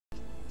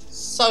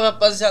Salve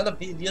rapaziada,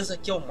 beleza?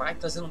 Aqui é o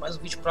Mike trazendo mais um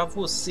vídeo pra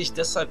vocês.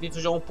 Dessa vez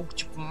eu jogo um pouco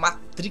tipo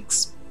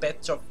Matrix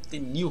Path of the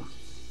New,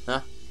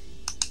 né?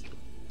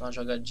 Dá uma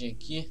jogadinha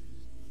aqui.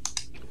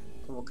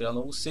 Eu vou criar um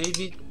novo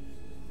save.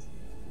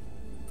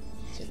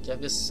 Essa aqui é a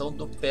versão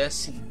do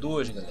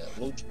ps2, galera.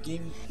 Load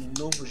game,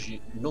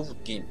 novo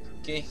game,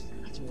 ok?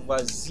 Arquivo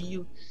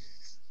vazio.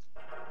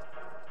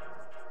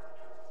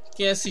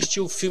 Quem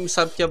assistiu o filme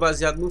sabe que é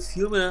baseado no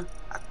filme, né?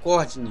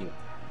 Acorde, Neo.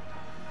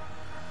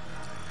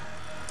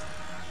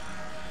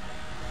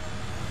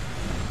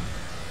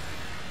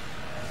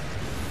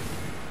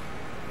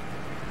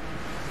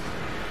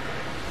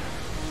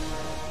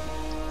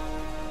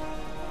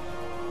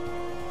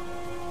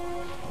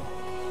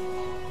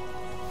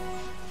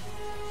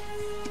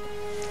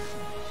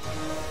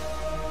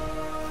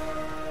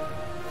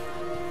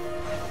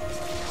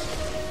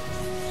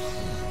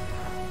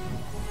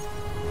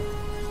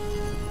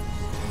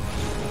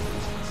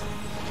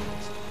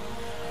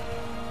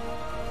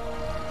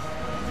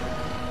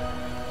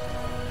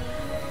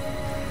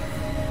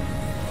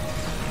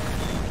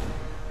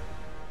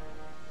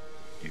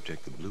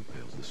 Take the blue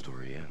pill, the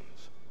story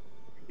ends.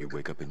 You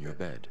wake up in your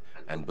bed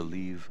and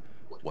believe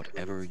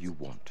whatever you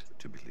want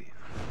to believe.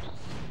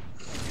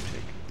 You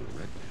take the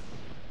red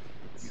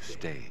pill, you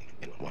stay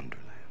in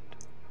Wonderland.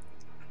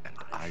 And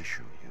I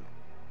show you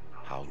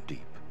how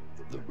deep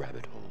the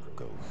rabbit hole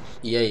goes.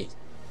 E aí?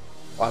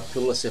 Qual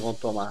pílula vocês vão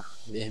tomar?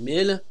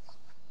 Vermelha,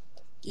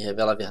 que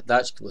revela a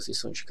verdade que vocês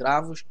são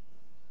escravos,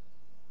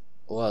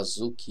 ou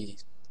azul, que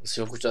vocês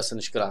vão continuar sendo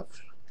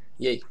escravos?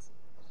 E aí?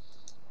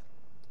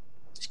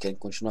 Vocês querem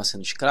continuar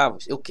sendo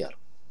escravos? Eu quero.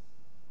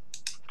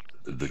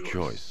 The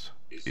choice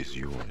is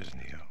yours,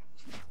 Neo.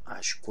 A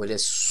escolha é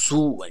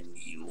sua,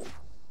 Neo.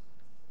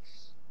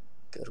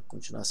 Quero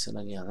continuar sendo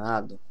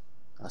alienado,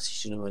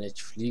 assistindo meu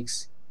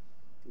Netflix,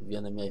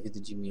 vivendo a minha vida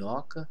de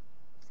minhoca,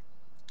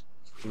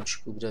 e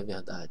descobrir a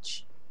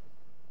verdade.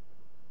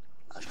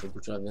 Acho que eu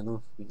vou continuar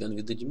vivendo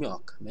vida de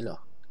minhoca,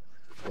 melhor.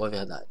 Ou a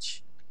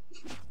verdade.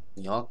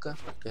 Minhoca,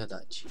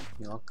 verdade.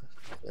 Minhoca,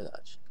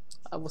 verdade.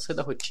 Ah, vou sair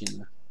da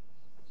rotina.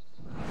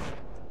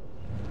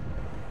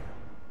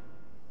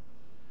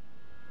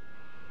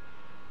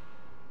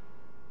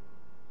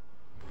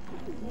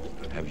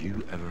 Have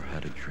you ever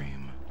had a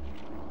dream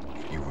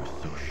you were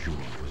so sure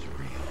was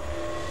real?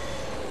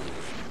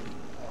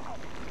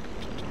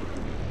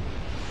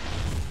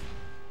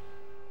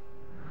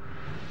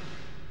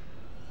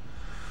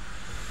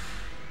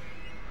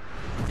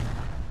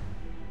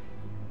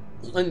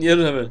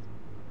 Maneiro, né, velho?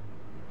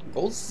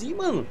 Igualzinho,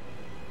 mano.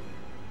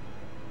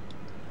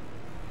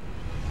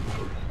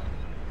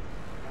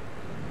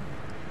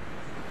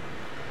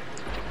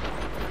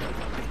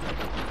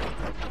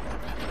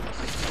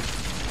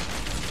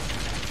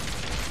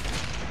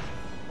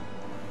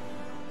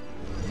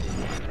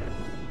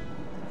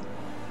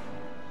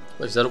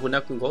 Fizeram o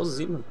boneco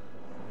igualzinho, mano.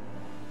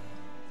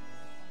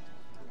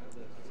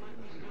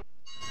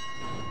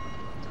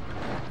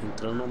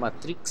 Entrando no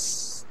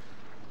Matrix.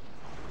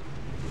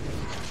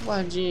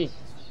 Guardinho.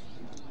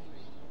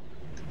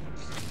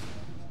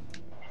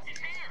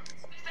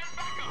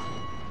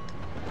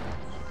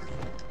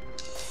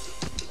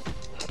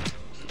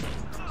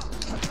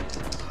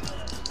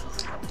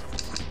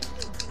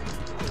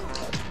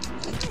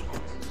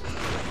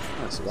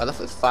 Essa guarda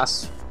foi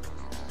fácil.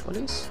 Olha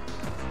isso.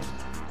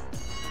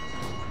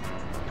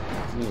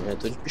 Já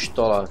tô de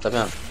pistola, tá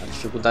vendo? A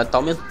dificuldade tá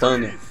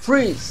aumentando.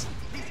 Freeze!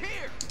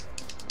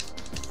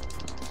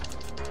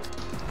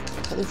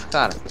 Cadê os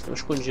caras? Estão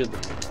escondidos.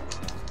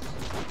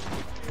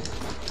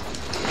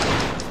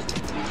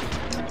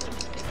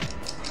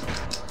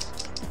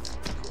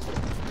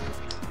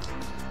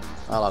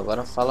 Olha lá,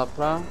 agora fala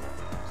pra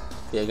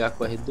pegar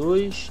com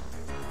R2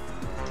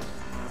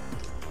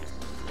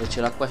 e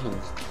atirar com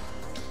R1.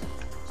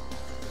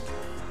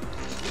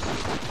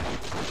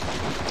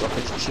 Troca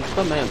de tiro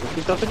também,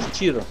 aqui troca de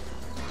tiro.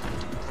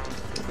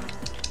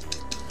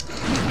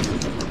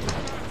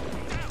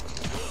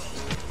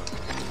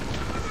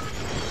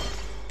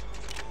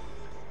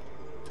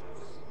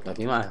 Vai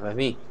vir mais, vai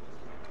vir.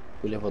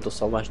 O elevador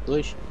só mais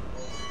dois.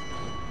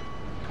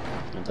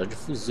 Entraram de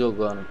fuzil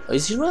agora.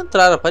 Esses não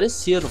entraram,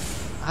 apareceram.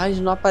 Ah, eles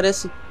não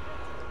aparecem.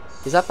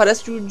 Eles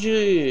aparecem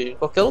de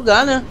qualquer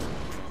lugar, né?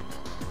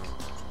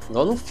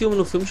 Igual no filme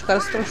os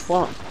caras se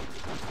transformam.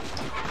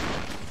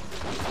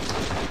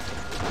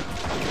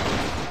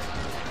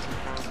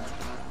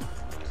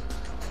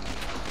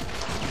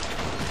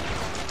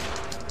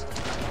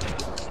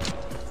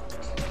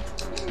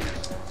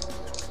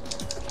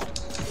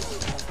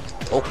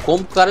 Olha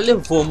como o cara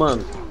levou,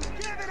 mano.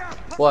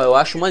 Pô, eu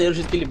acho maneiro o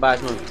jeito que ele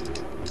bate, mano.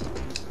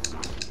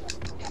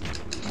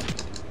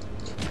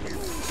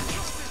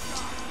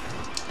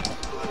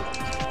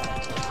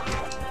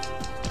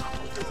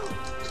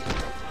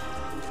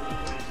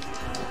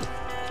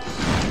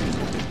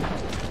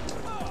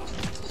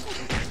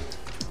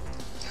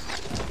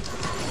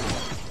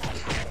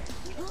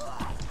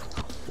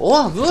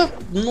 Ó, viu?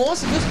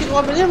 Nossa, Deus, que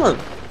nobre ali, mano.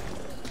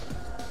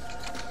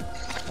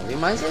 Vai vir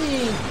mais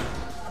aí, hein?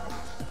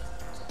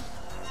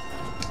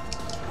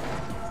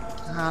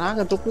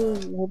 Caraca, eu tô com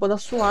roupa da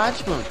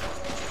SWAT, mano.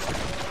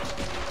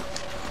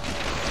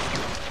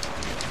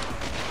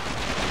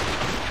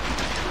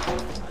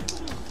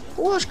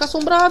 Porra, os caras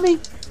são brabos,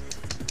 hein?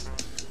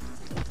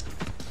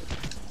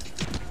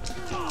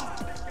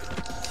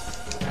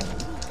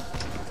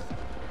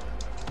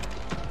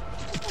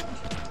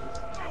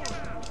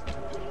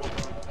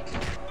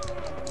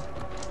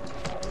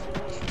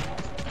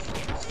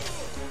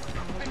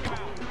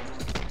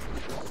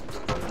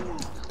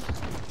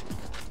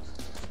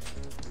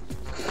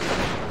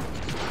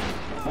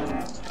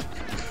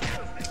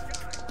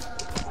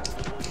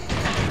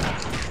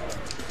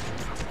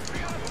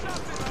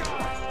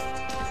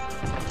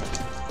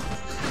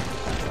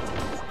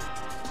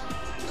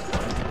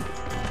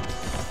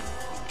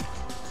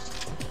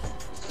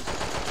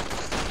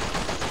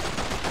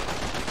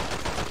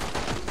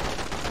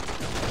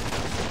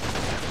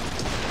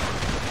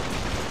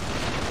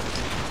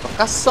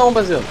 Ação,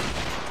 Brasil.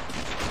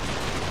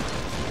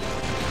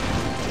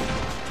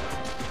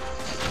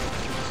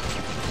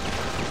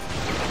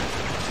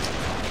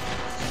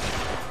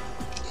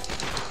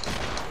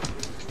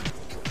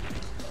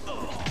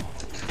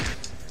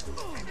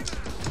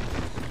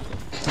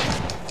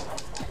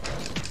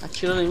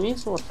 Atirando em mim,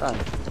 seu otário.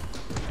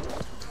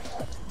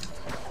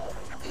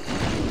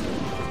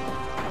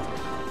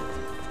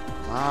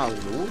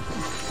 Maluco.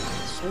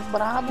 Sou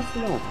brabo,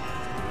 filhão.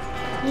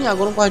 Ih,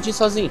 agora um guardinho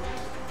sozinho.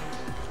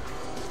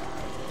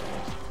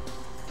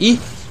 Ih!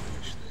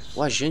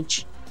 O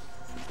agente.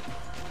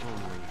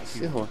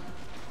 Ferrou.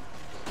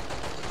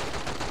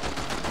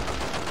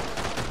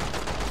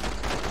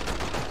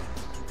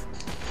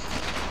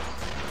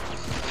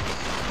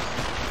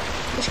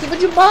 Esquiva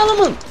de bala,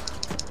 mano.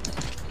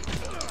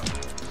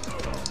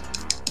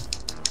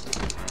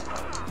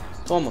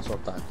 Toma, seu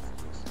otário.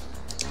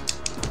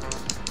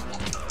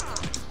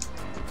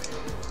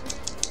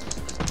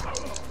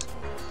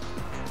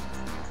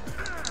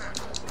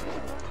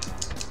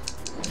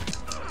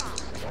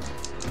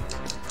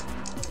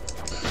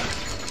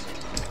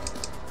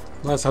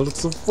 Nossa, a luta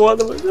são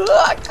foda, mano.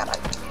 Ah,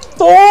 caralho.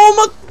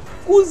 Toma,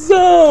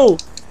 cuzão.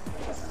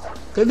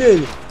 Cadê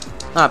ele?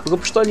 Ah, pegou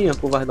a pistolinha,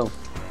 covardão.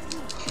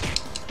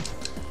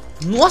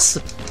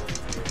 Nossa.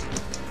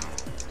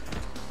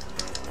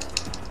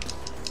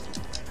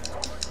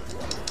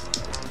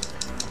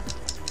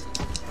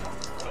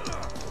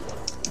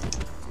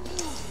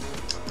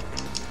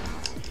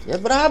 É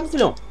brabo,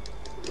 filhão.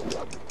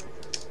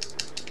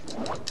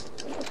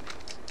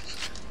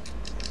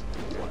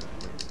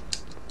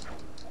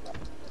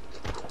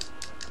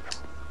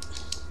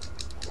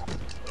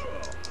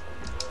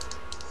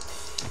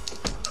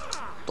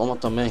 Toma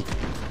também.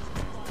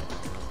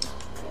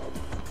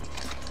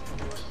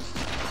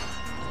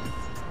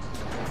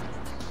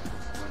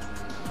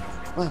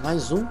 Ué,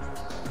 mais um.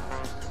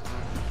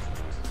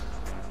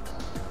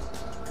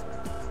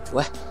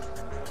 Ué.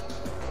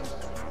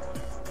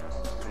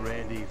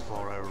 Ready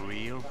for a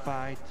real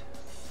fight?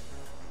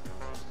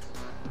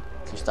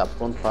 Você está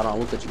pronto para uma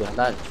luta de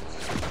verdade?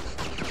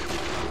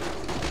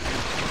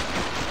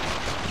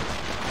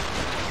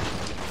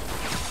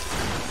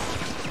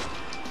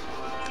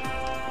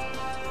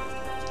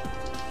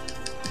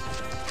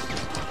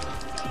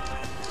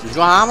 De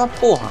uma arma,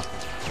 porra.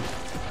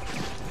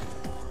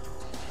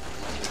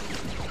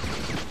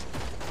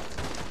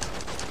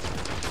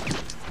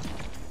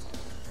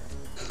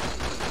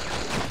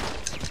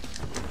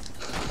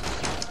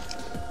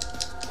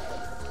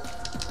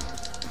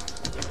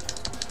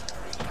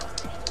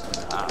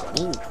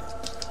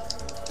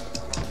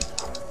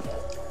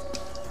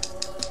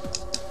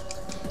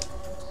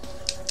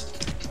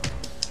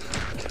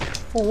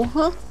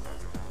 Porra.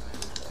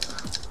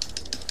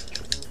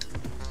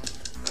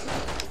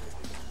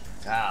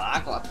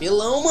 Caraca,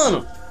 apelão, mano.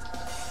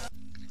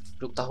 O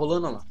jogo tá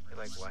rolando lá.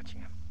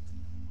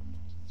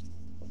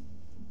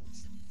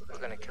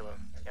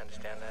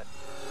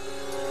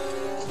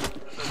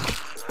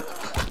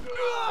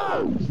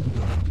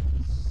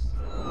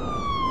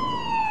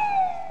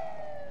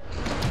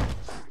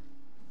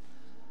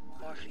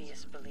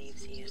 Morpheus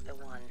believes he is the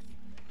one.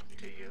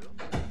 Do you?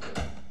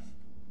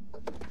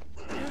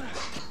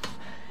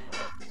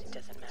 It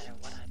doesn't matter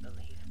what I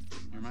believe.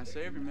 You're my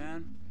savior,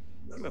 man.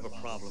 You have a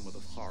problem with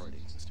authority,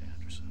 Mr.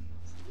 Anderson.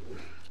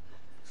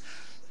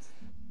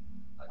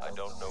 I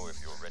don't know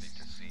if you're ready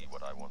to see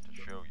what I want to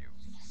show you.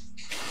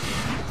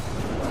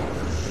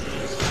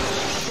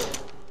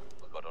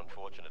 But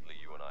unfortunately,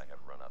 you and I have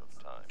run out of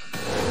time.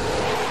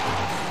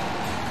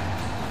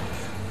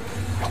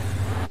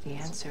 The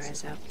answer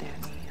is out there,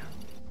 Neo.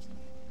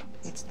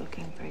 It's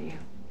looking for you.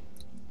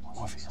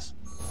 Morpheus.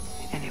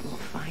 And it will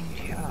find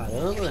you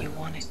if you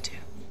want it to.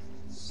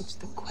 It's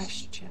the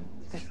question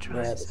that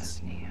drives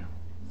us, Neo.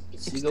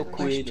 It's the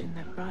question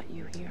that brought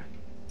you here.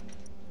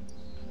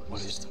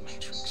 What is the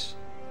Matrix?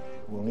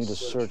 We'll need a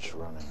search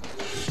running.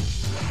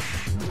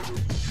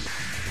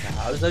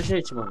 Olha essa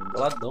gente, mano.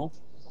 Boladão.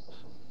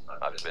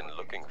 I've been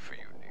looking for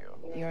you, Neo.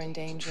 You're in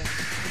danger.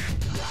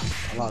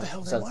 Olha lá, What the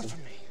hell do they want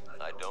from me?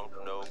 I don't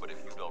know, but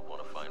if you don't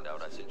want to find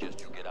out, I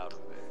suggest you get out of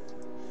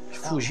there.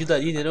 fugir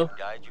dali, entendeu?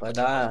 Vai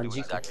dar a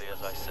dica.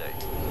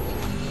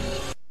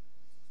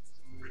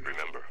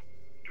 Remember,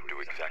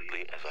 do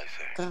exactly as I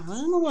say.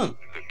 Caramba, mano.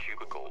 The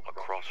cubicle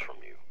across from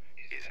you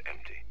is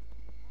empty.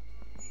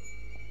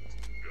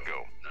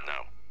 Go,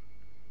 now.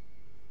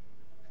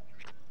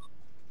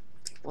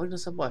 Olha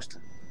nessa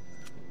bosta.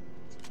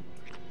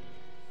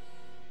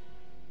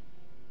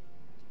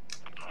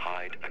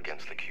 Hide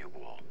against the cube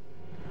wall.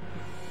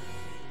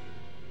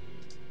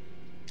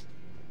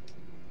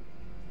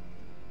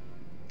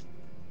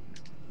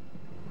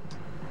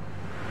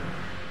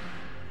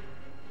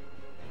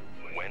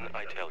 When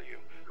I tell you,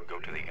 go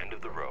to the end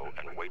of the row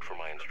and wait for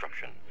my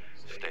instruction.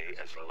 Stay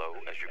as low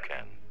as you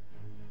can.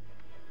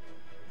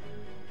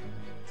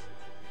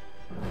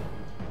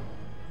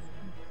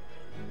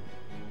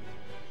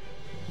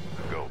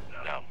 Go,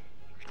 now.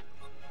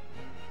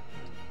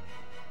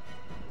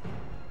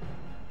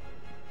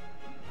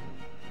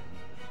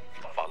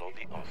 Follow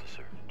the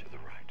officer to the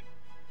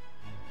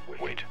right.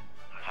 Wait.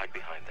 Hide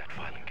behind that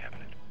filing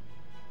cabinet.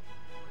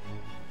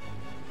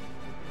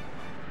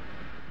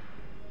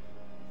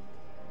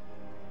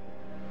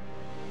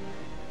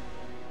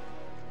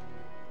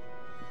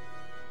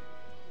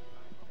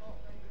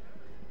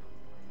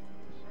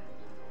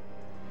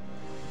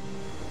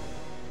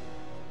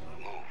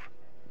 Move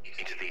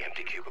into the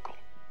empty cubicle.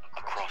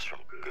 Across from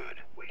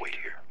good. Wait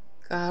here.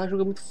 Caralho, o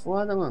jogo é muito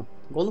foda, mano.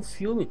 Igual no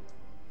filme.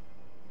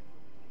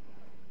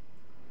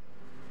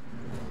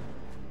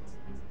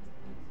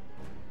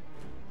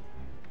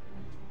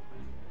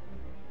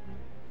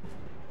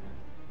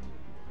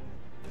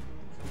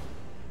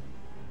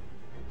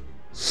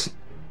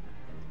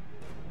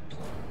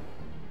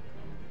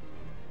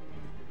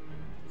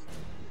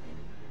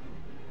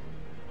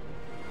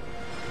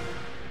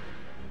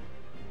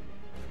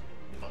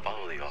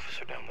 Follow the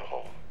officer down the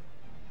hall.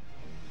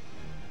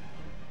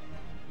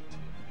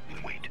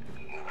 Wait.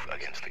 Move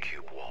against the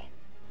cube wall.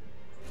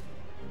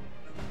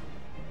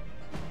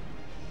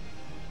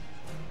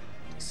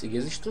 Seguir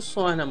as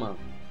instruções, né, mano?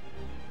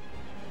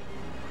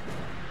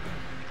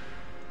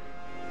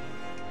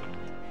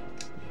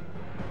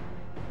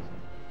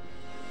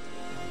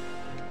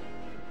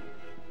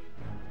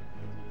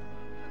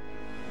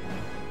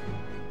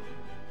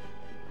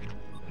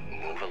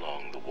 Move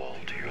along the wall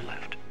to your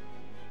left.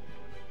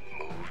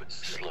 Move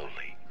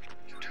slowly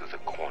to the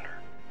corner.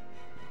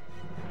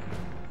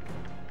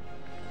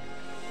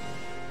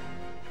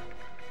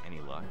 Any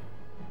luck?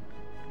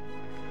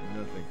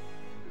 Nothing.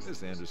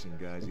 This Anderson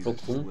guy's either Tô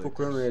slick or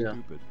procurando ele, ó.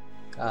 stupid.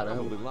 Caramba.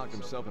 Probably locked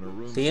himself in a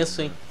room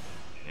Tenso, hein?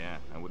 Yeah,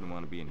 I wouldn't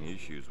want to be in his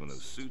shoes when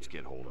those suits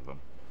get hold of him.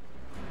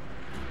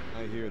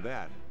 I hear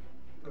that.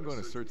 I'm going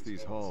to search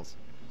these halls.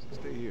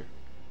 Stay here.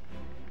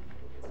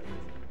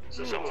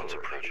 Someone's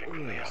approaching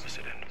from the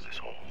opposite end of this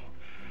hall.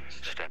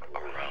 Step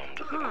around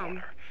the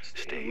corner.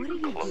 Stay what are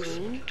you close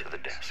doing? to the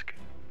desk.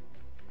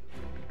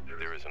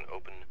 There is an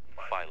open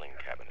filing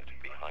cabinet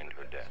behind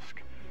her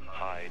desk.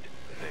 Hide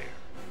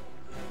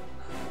there.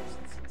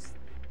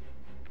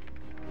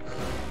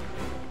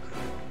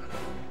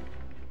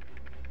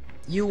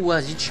 You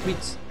Agent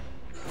Schmidt.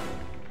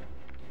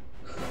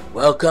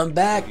 Welcome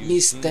back,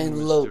 Mr.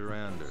 Low.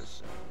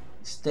 Anders.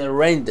 Mr.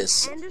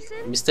 Randes. Anderson?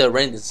 Mr.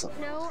 Randes.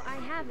 No, I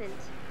haven't.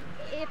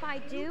 If I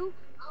do,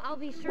 I'll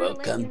be sure to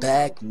Welcome let you know.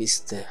 back,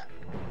 Mr.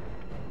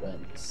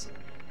 Randes.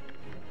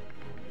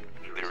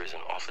 There is an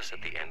office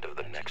at the end of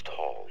the next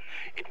hall.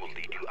 It will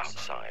lead you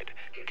outside.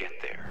 Get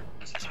there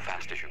as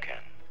fast as you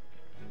can.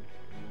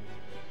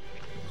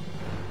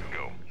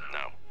 Go,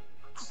 now.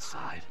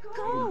 Outside.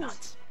 Go!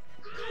 Nuts.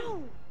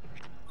 Go!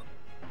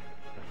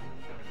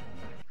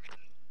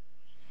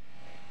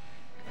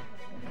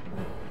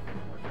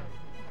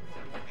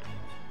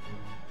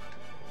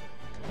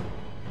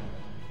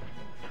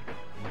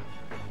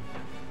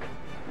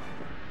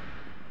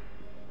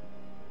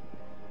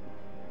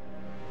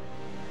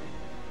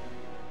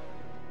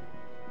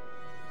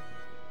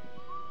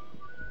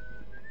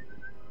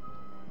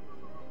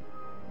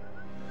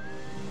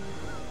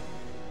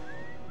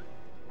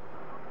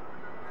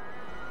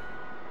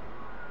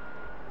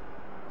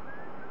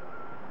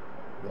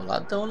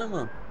 Boladão, né,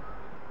 mano?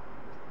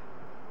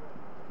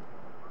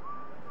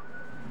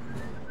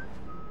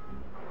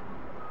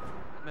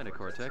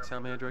 Metacortex, how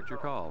may I direct your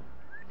call?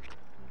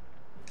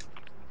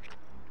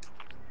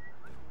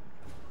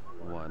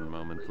 One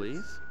moment,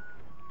 please.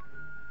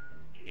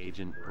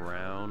 Agent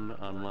Brown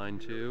on line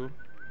 2.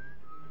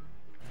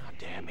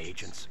 Damn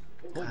agents.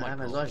 Hold Ah, my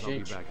mas call, ó, I'll be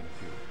gente. back in a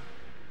few.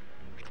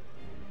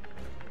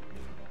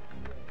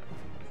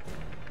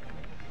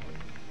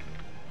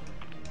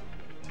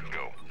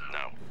 Go,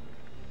 now.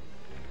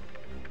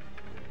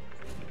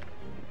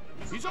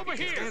 He's over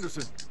here!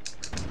 Anderson!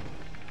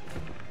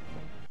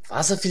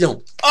 Faça,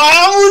 filhão.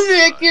 Ah,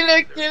 moleque.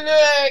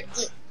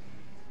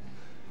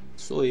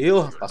 Sou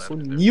eu, rapaz. Sou o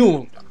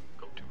Nil.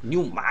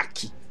 Nil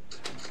Mac. Use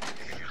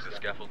the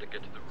scaffold to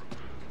get to the roof.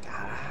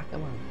 Caraca,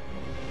 mano.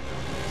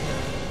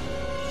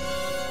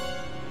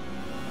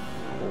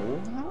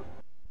 Porra.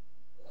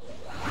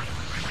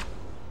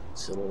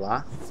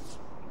 Celular.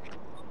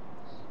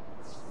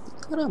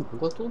 Caramba,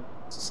 enquanto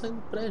Você sai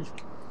do prédio.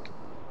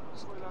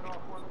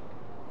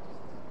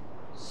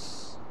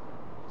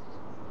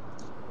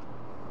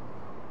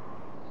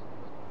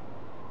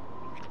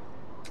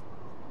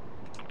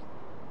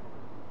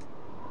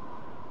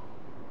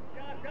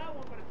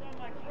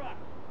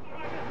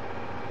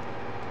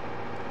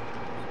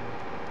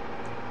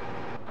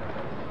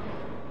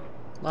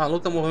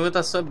 Maluco, a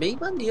movimentação é bem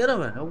maneira,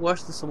 velho. Eu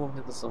gosto dessa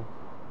movimentação.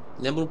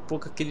 Lembra um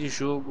pouco aquele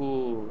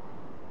jogo.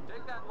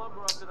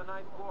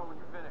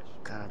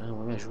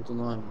 Caramba, me ajuda o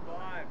nome.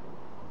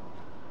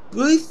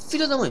 Ui,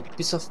 filha da mãe,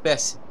 Piece of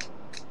PS.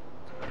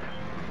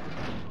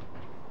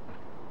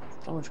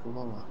 Pra onde que eu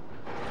vou lá?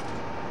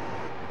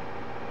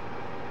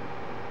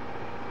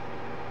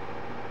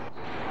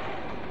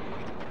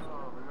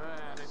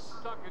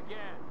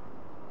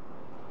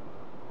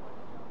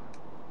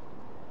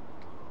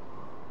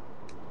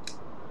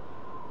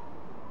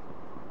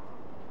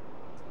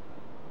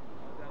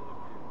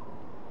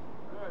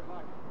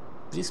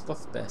 Príncipe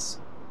of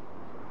Persia.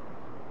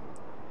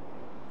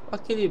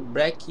 Aquele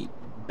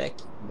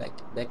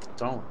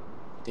Backtron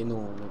tem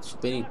no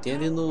Super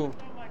Nintendo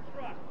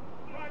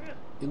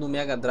e no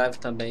Mega Drive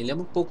também.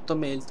 Lembra um pouco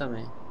também ele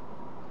também.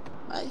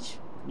 Mas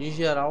em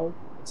geral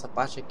essa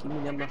parte aqui me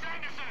lembra.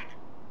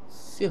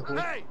 Ferrou.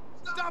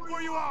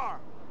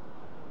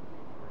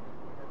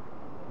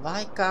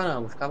 Vai,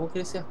 caramba, os caras vão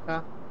querer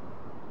cercar.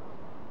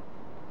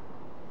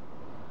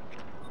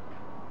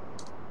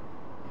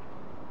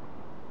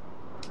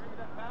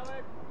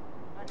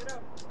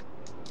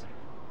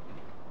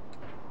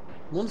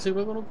 Mano, não sei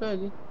como é que eu não caí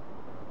ali.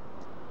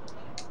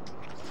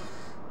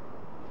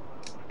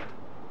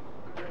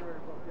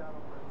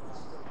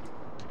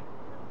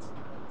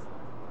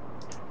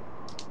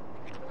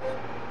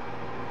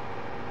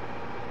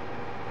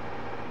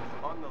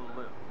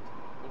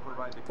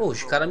 Pô,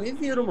 os caras me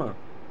viram, mano.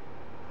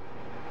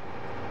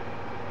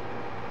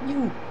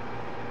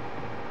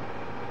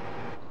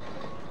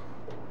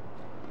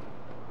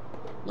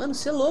 Mano,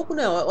 você é louco,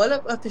 né? Olha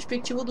a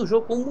perspectiva do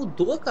jogo, como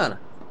mudou,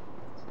 cara.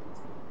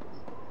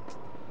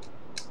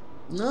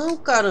 Não,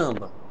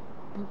 caramba.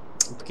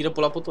 Eu queria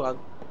pular pro outro lado.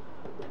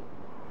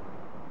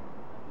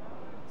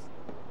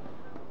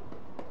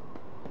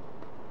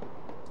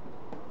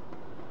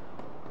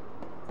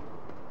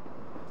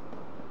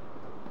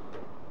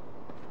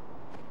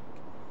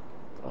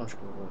 Acho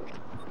que eu vou.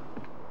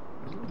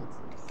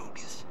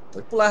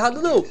 Pode pular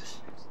errado, não.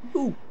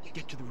 Eu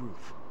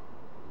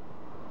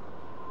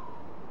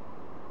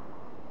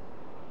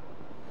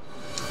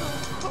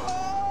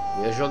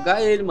ia jogar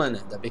ele, mano.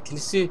 Ainda bem que ele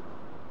se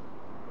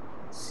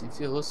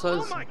ferrou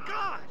sozinho. Oh my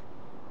God!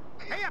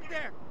 Hey up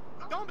there!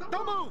 Don't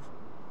move!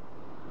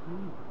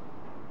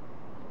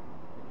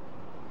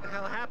 What the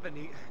hell happened?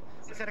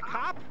 Is that a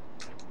cop?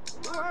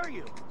 Who are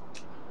you?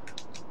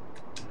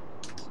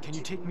 Can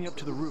you take me up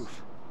to the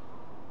roof?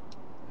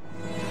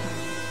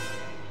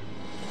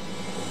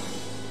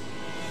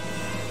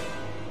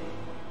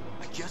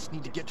 I just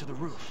need to get to the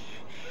roof.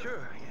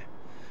 Sure.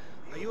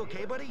 Are you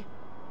okay, buddy?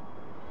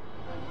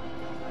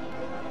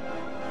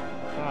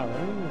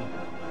 Caramba.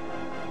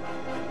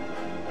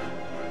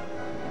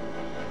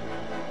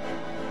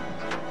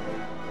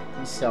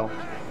 Inicial.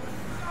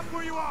 Stop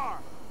where you are.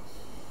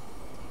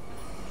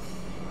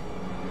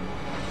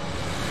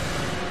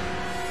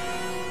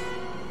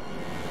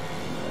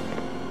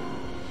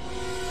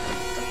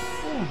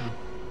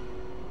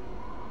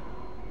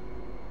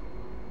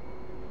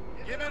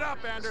 Give it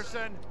up,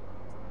 Anderson.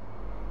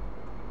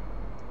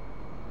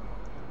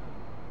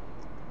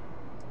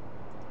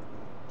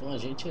 Tem uma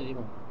gente ali,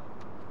 mano.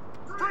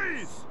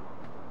 Freeze!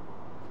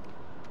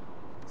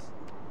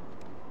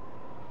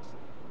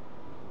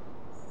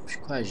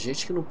 Com a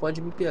gente que não pode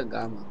me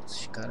pegar, mano.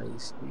 Esses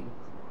caras aí.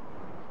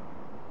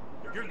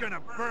 You're gonna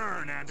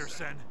burn,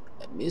 Anderson.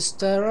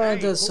 Mr.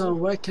 Anderson,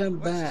 welcome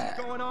back.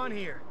 What's going on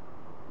here?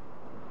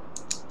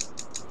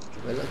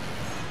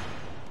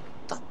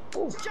 Tá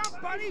porra.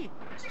 Jump, buddy!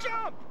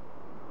 Jump!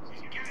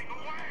 He's getting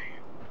away.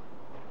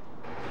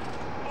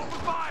 Open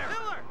fire!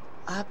 Miller!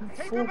 Abre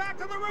Take fogo. her back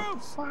to the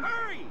roof!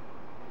 Hurry!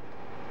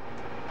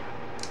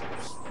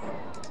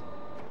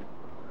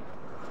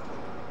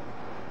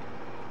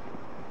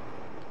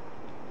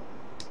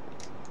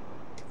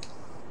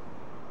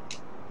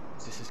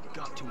 This has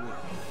got to work.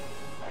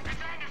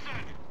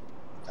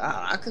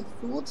 Caraca, o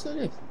que aconteceu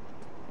ali?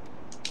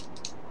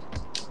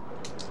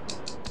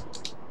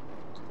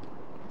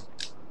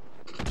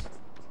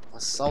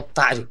 Nossa,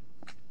 otário.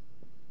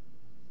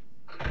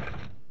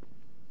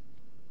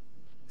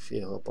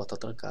 Ferrou, a porta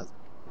tá trancada.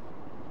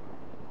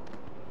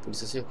 A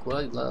polícia cercou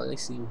lá em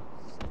cima.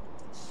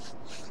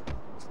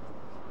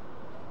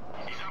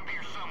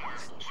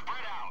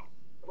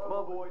 Come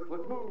on, boys,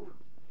 let's move.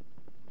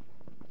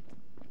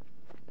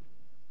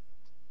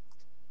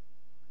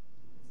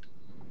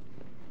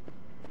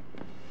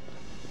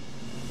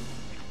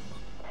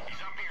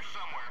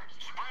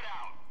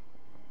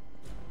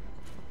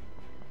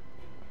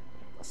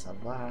 Passa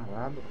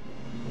varado.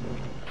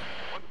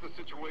 What's the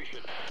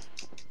situation?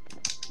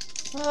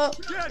 Ah,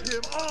 Get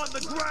him on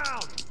the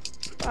ground!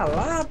 tá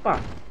lá, pá.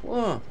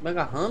 Pô, me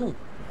agarrando.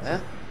 É?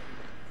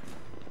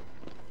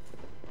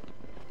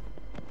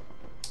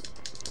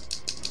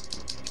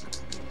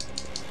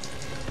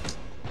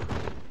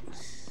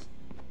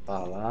 Pra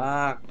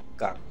lá,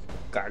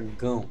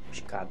 cagão,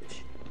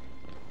 escadas.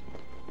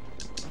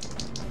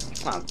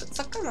 Ah, tá de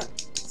sacanagem.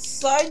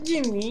 Sai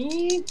de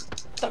mim.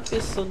 Tá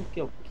pensando que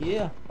é o quê,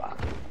 rapaz?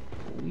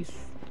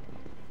 Isso.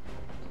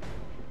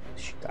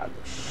 Escadas.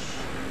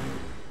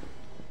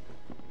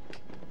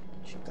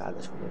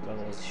 Escadas, como eu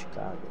trago as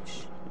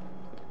escadas.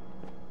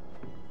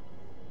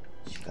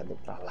 Escada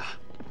pra lá.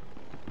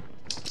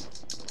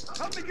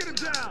 Help me get him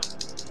down.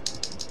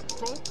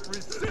 Don't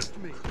resist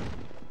me.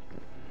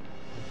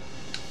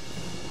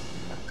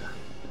 Pra cá.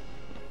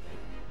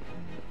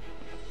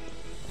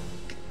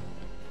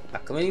 A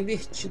câmera é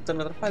invertida, tá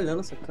me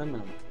atrapalhando essa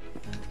câmera.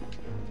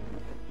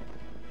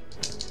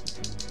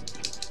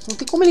 Não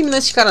tem como eliminar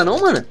esse cara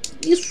não, mano.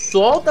 E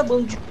solta,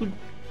 bando de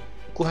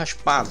cu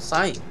raspado.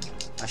 Sai.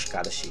 A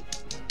escada cheia.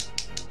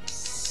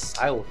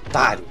 Sai,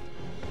 otário.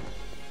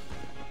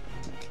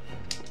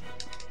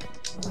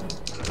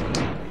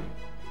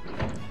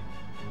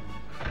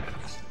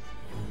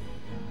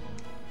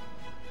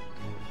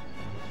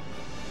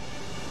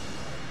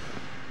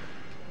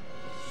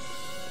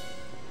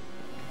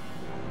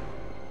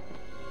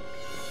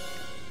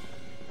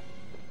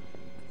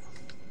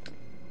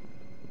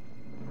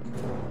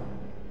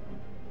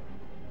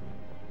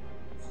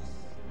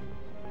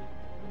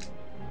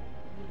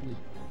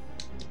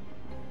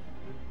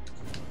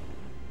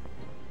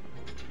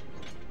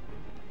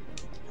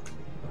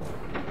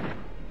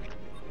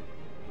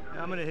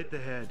 I'm gonna hit the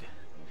head.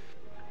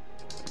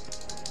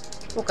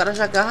 O cara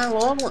já agarra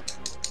logo.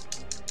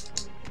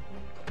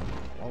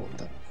 Oh,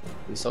 tá.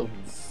 Isso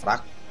é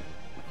fraco.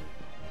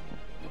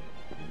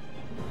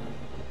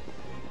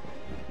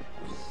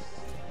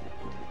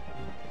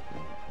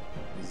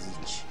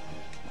 Existe.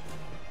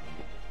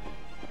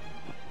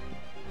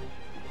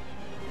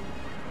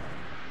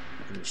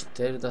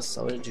 Ministério da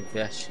Saúde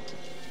adverte.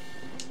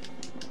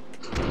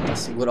 Pra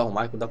segurar o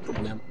Michael dá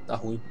problema, dá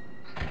ruim.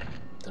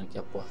 Tranquei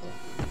a porta lá.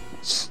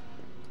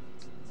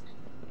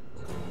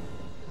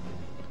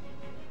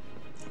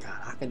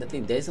 Caraca, ainda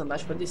tem 10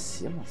 andares pra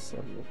descer, mano. Você é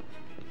louco.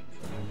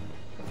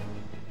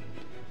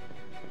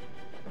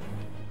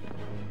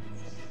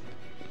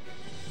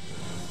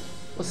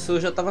 Nossa,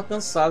 eu já tava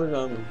cansado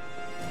já, mano.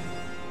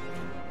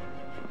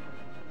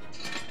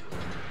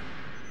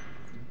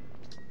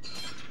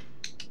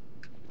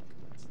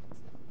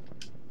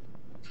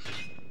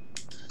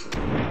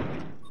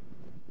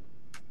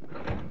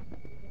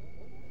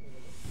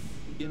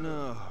 In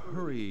a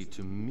hurry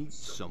to meet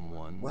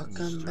someone, Welcome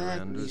Mr.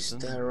 back, Anderson.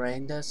 Mr.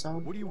 Anderson.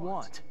 What do you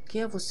want?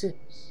 Quem é você?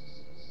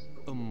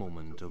 A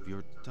moment of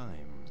your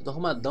time. Tudo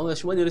arrumadão, eu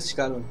acho maneiro esses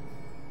caras, mano.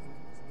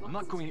 I'm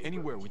not going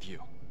anywhere with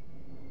you.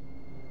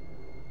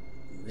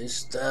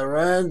 Mr.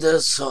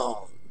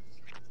 Anderson.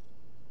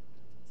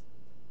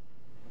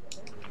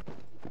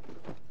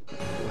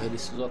 Porra,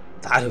 desses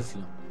otários,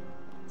 filho.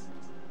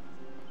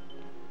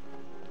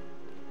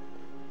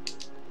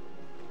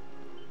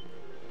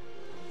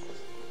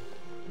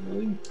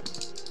 Ai.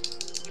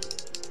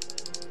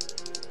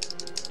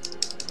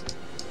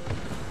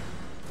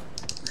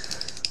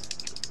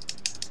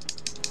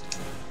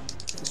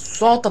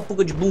 Solta a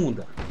pulga de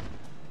bunda.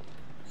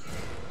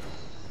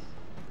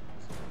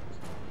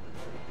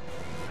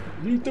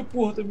 Eita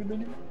porra, tá me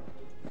dando.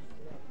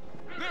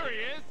 There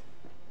he is.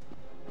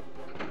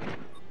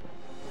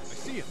 I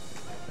see him.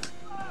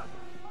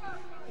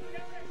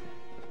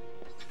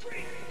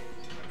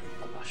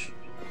 Abaixo.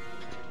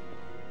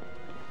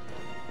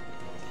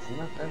 Vou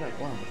matar ele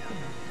agora, mano.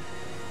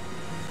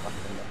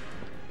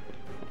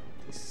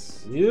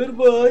 Terceiro,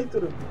 vai,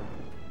 cara.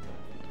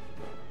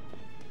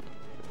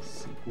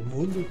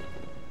 Segundo.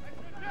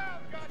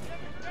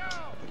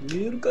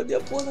 Primeiro, cadê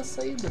a porra da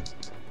saída?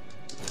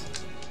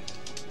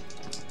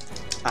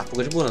 Ah,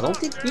 fuga de bunda, dá um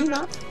tempinho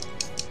lá.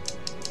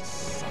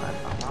 Sai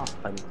pra lá,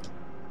 rapaz.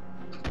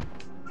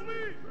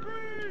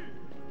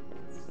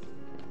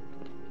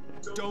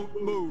 Don't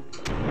move.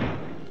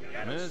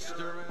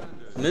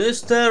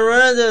 Mr.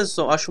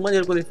 Anderson. Acho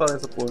maneiro quando ele fala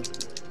essa porra.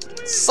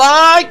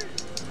 Sai!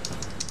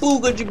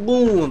 Fuga de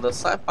bunda,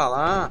 sai pra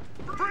lá.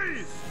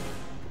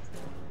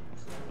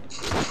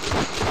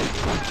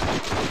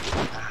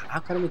 Caraca,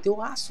 o cara meteu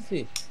o aço,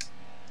 filho.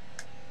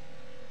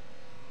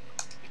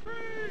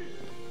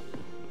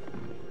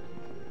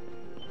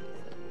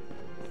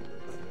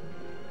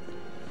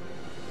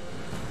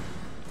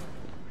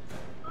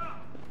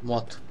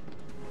 Moto.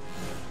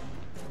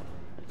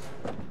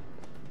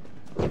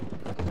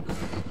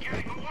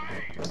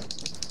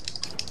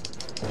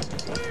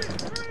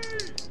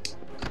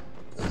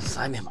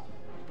 Sai, meu irmão.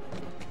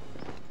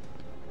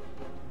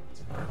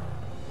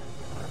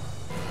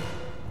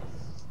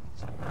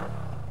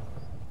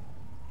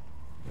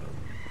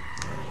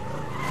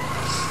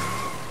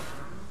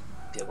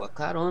 Pegou a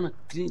carona,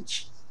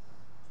 Clint.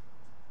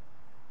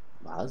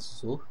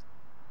 Vazou.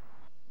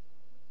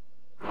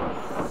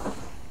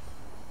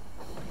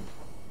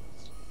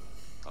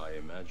 I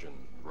imagine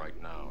Right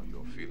now,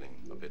 you're feeling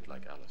a bit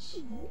like Alice,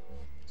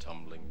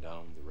 tumbling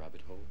down the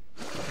rabbit hole.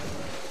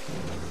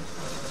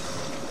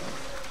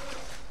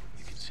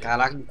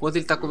 Caraca, enquanto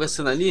ele tá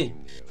conversando ali,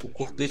 o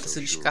corpo dele tá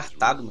sendo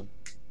descartado, mano.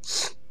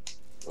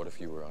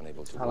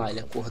 Olha lá, ele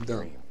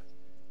acordando.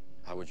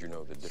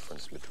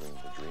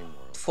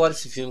 Foda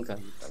esse filme,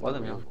 cara. Foda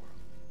mesmo.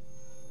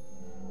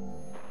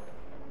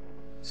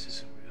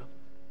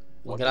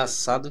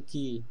 Engraçado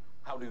que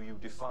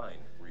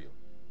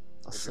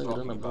tá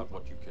sangrando a boca.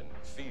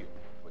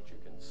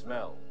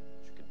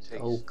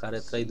 Oh, o cara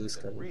é traidor, esse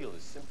cara.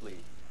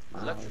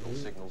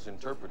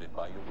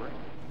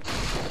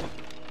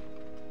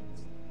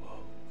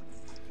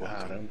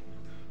 Caramba.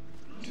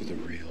 To the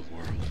real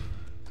world.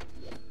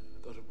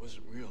 I thought it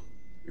wasn't real.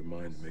 Your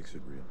mind makes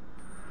it real.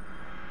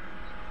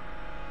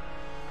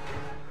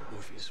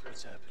 Morpheus,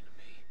 what's happened to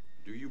me?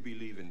 Do you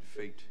believe in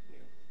fate,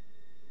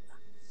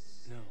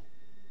 Neil? No,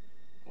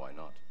 Why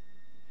not?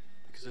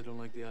 because I don't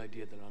like the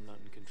idea that I'm not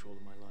in control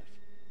of my life.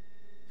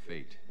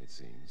 Fate, it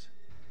seems,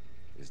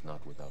 is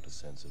not without a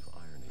sense of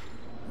irony.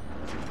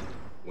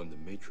 When the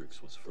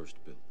Matrix was first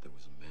built, there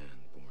was a man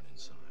born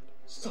inside.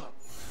 Stop!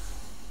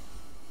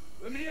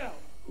 Let me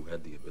out! Who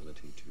had the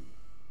ability to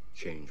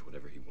change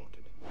whatever he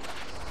wanted.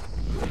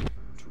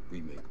 To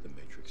remake the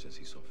Matrix as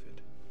he saw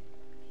fit.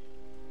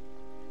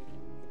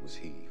 It was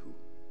he who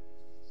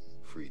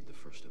freed the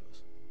first of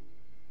us.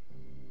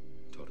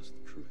 Taught us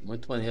the truth.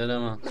 Muito maneiro, né,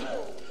 mano?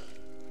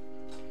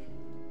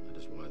 That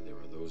is why there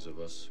are those of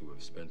us who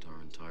have spent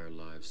our entire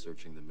lives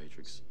searching the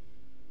Matrix,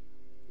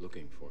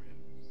 looking for him.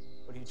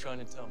 What are you trying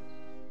to tell me?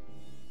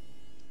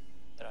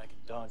 That I can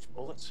dodge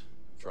bullets?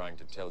 Trying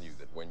to tell you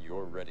that when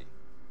you're ready,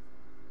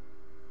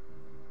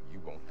 you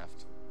won't have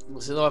to.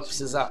 Você não vai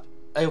precisar.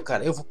 Aí o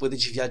cara, eu vou poder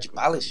desviar de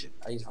balas?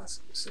 Aí ele fala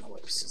assim, você não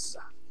vai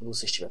precisar. Quando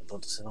você estiver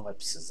pronto, você não vai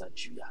precisar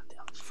desviar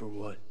delas. For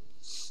what?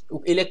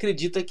 Ele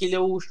acredita que ele é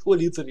o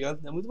escolhido, tá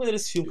ligado? É muito maneiro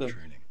esse filme, cara.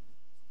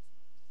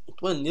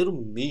 Muito maneiro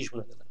mesmo,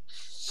 né, galera?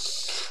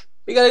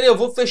 E galera, eu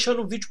vou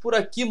fechando o vídeo por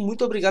aqui.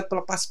 Muito obrigado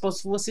pela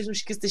participação de vocês. Não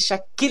esqueça de deixar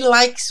aquele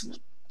like.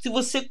 Se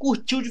você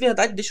curtiu de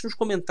verdade, deixa nos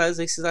comentários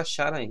aí o que vocês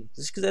acharam aí. Se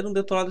vocês quiserem um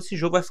detonado desse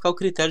jogo, vai ficar ao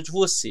critério de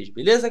vocês.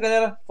 Beleza,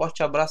 galera?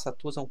 Forte abraço a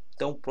todos.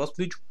 Até o próximo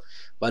vídeo.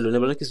 Valeu.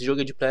 Lembrando que esse jogo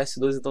é de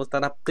PS2, então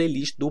tá na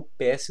playlist do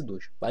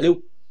PS2.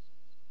 Valeu.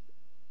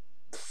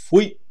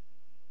 Fui.